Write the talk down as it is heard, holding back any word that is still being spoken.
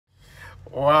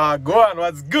Wow, go on,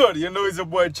 what's good? You know it's your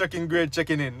boy checking great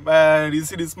checking in. Man, you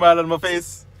see the smile on my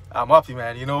face? I'm happy,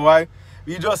 man. You know why?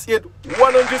 We just hit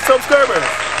 100 subscribers.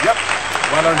 Yep,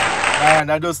 100. Man,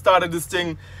 I just started this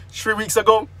thing 3 weeks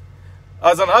ago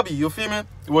as an hobby, you feel me?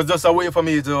 It was just a way for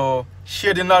me to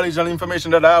share the knowledge and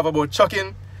information that I have about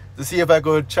chucking to see if I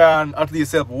could try and at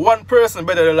least help one person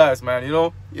better their lives, man. You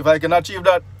know, if I can achieve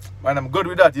that, man, I'm good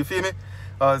with that, you feel me?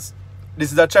 Because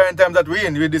this is a trying time that we're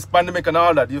in with this pandemic and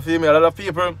all that, you feel me? A lot of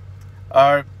people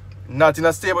are not in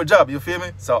a stable job, you feel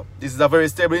me? So this is a very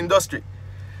stable industry.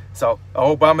 So I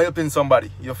hope I'm helping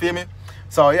somebody, you feel me?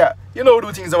 So yeah, you know,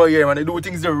 do things over here, man. They do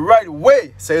things the right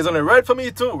way. So it's only right for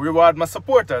me to reward my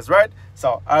supporters, right?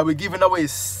 So I'll be giving away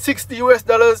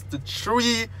 $60 to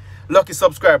 3 lucky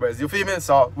subscribers, you feel me?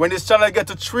 So when this channel get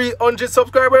to 300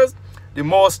 subscribers, the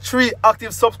most 3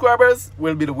 active subscribers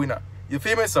will be the winner. You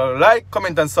feel me? So like,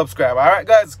 comment, and subscribe. Alright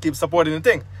guys, keep supporting the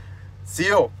thing. See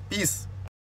you. Peace.